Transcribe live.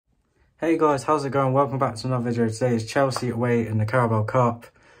Hey guys, how's it going? Welcome back to another video. Today is Chelsea away in the Carabao Cup.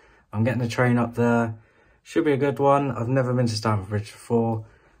 I'm getting the train up there. Should be a good one. I've never been to Stamford Bridge before.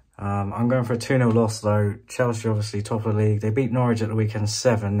 I'm going for a 2-0 loss though. Chelsea obviously top of the league. They beat Norwich at the weekend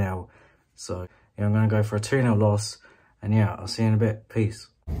 7-0. So yeah, I'm going to go for a 2-0 loss. And yeah, I'll see you in a bit. Peace.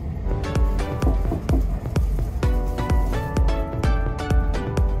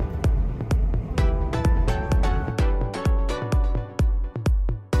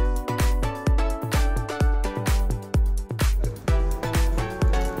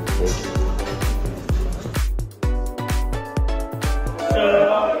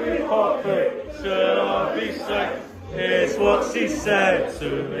 Should I be sick? Here's what she said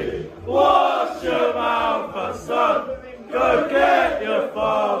to me. Wash your mouth, my son. Go get your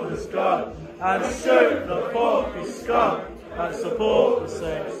father's gun and shoot the poppy scum and support the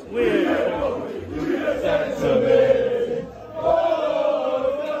Saints. We're said to me.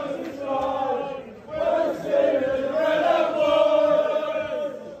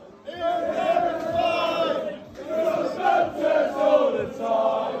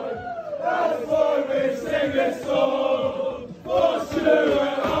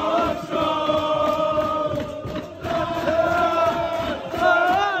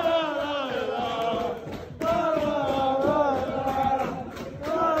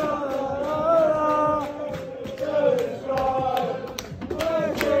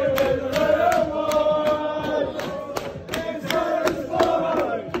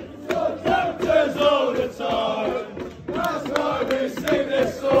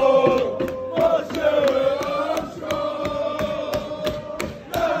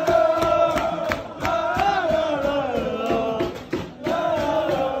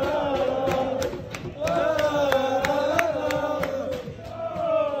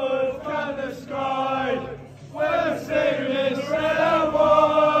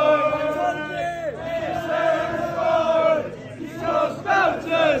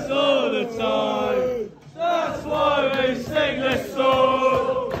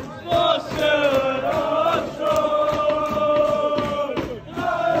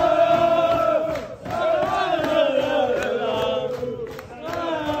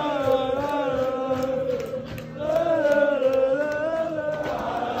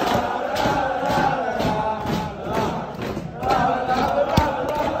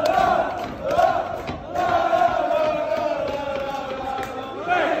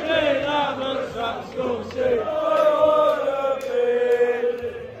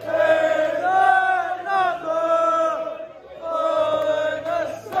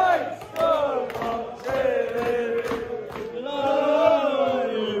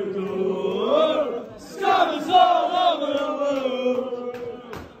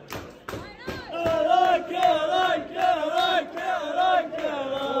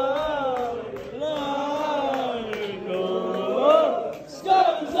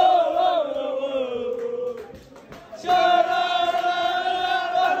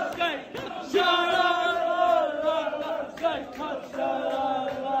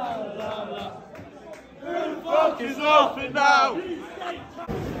 Is laughing now.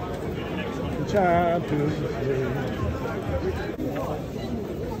 Champions League.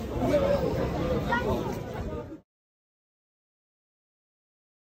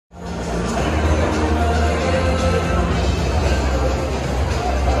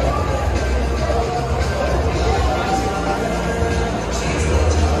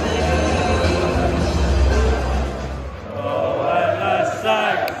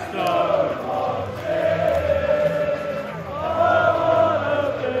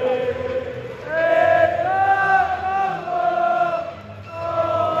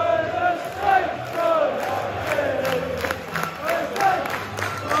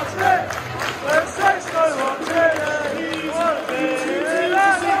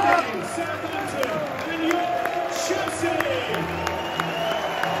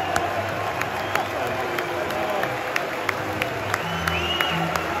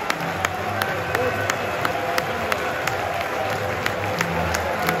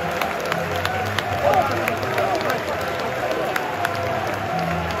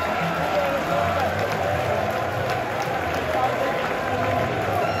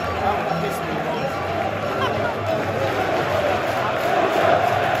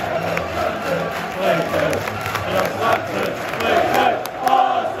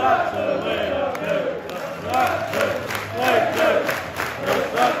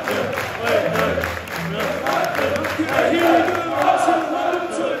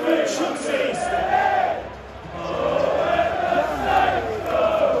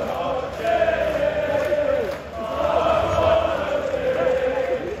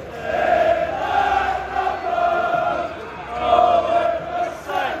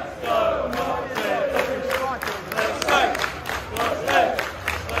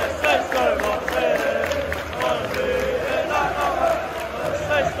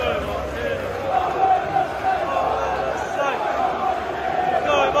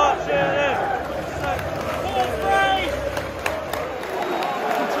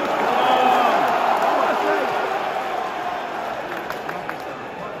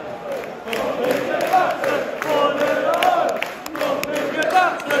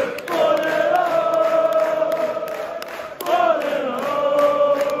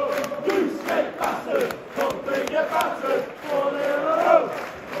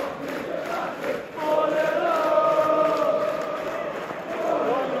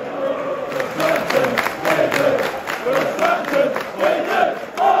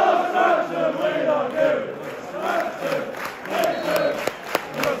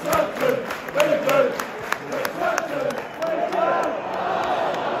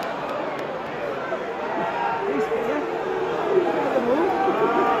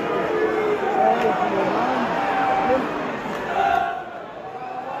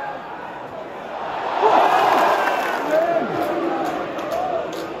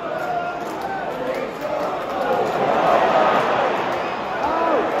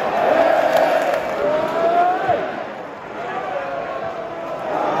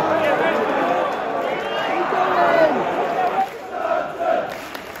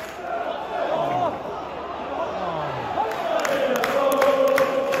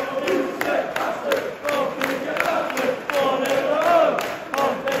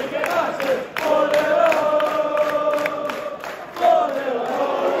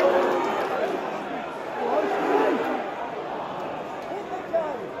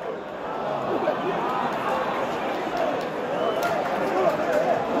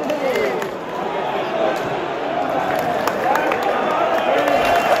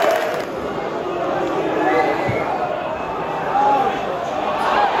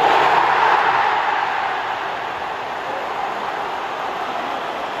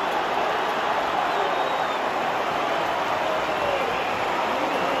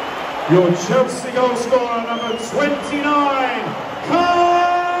 Your Chelsea goal scorer, number 29,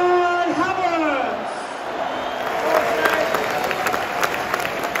 Kai Havertz.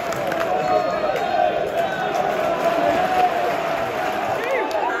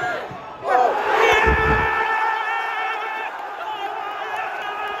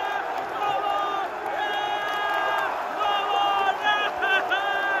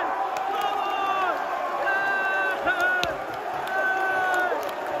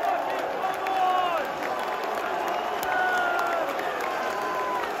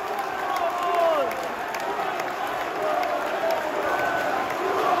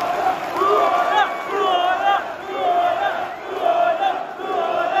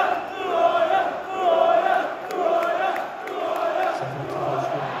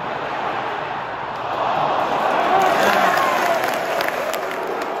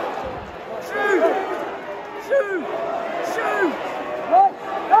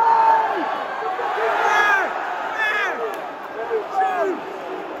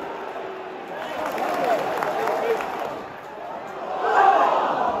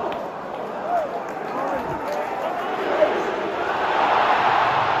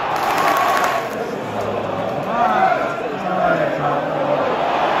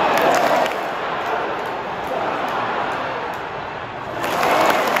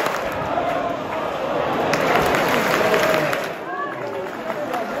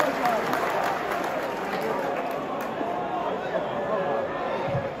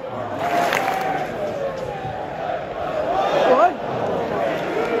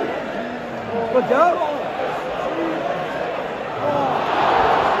 Good job.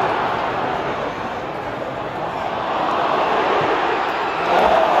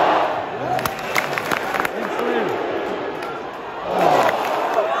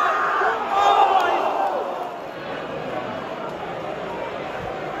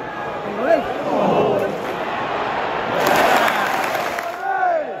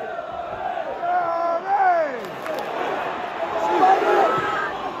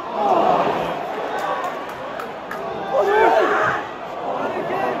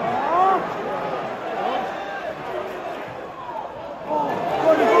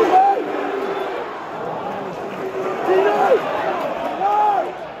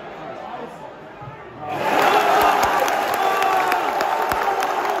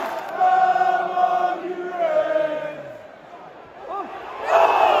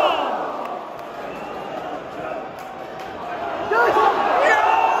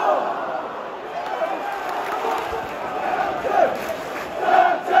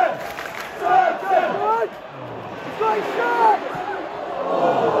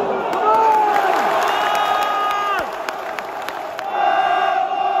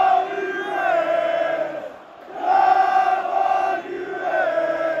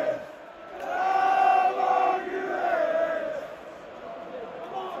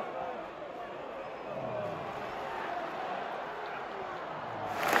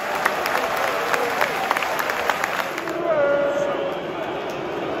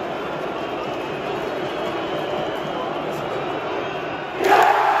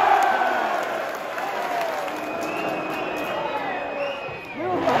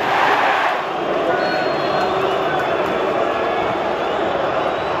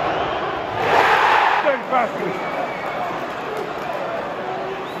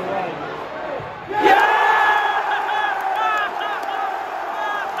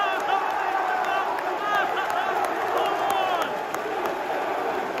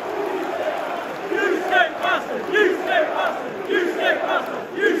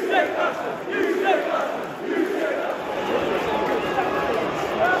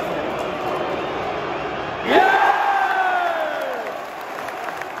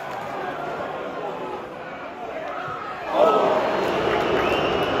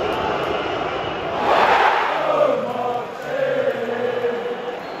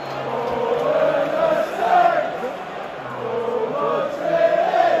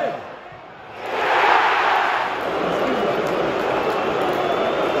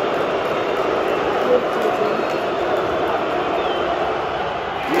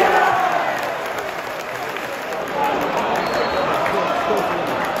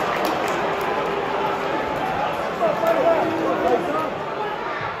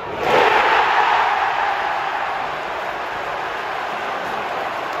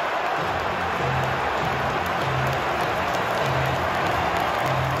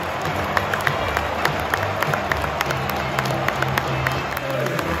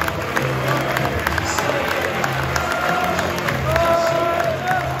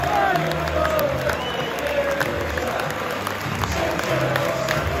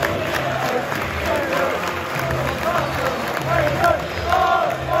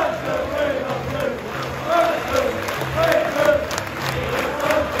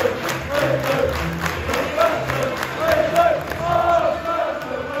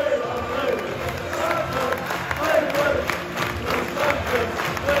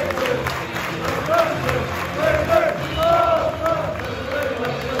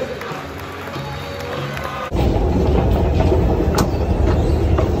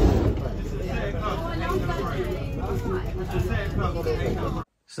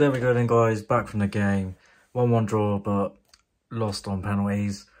 So there we go then, guys, back from the game. 1-1 draw, but lost on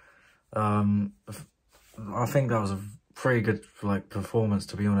penalties. I think that was a pretty good performance,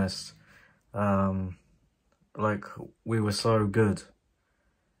 to be honest. We were so good.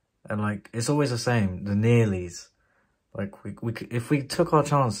 And it's always the same, the nearlies. If we took our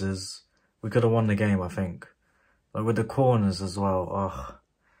chances, we could have won the game, I think. With the corners as well.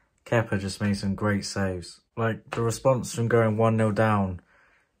 Kepa just made some great saves. The response from going 1-0 down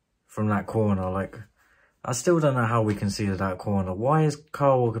from that corner, I still don't know how we conceded that corner. Why is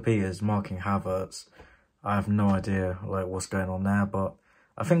Kyle Walker-Peters marking Havertz? I have no idea, what's going on there. But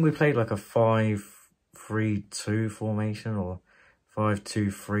I think we played a 5-3-2 formation or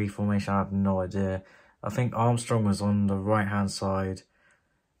 5-2-3 formation. I have no idea. I think Armstrong was on the right-hand side,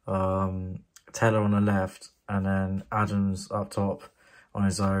 Taylor on the left, and then Adams up top on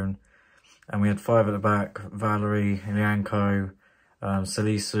his own. And we had 5 at the back: Valerie, Lianco,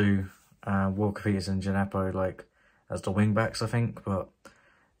 Salisu, Walker-Peters and Gineppo, as the wing-backs, I think. But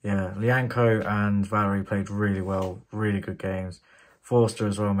yeah, Lianco and Valerie played really well, really good games. Forster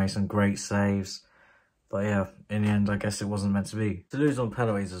as well made some great saves. But yeah, in the end, I guess it wasn't meant to be. To lose on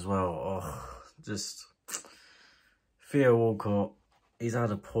penalties as well, just Theo Walcott, he's had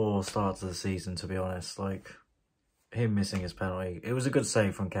a poor start to the season, to be honest. Him missing his penalty. It was a good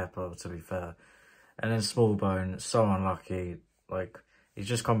save from Kepa, to be fair. And then Smallbone, so unlucky. He's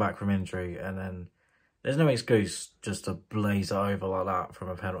just come back from injury, and then there's no excuse just to blaze it over like that from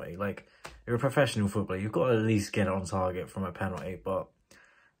a penalty. You're a professional footballer, you've got to at least get it on target from a penalty. But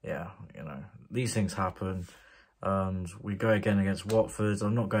yeah, these things happen. And we go again against Watford.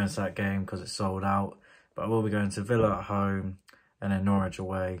 I'm not going to that game because it's sold out, but I will be going to Villa at home and then Norwich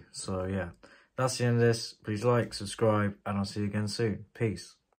away. So yeah, that's the end of this. Please like, subscribe, and I'll see you again soon. Peace.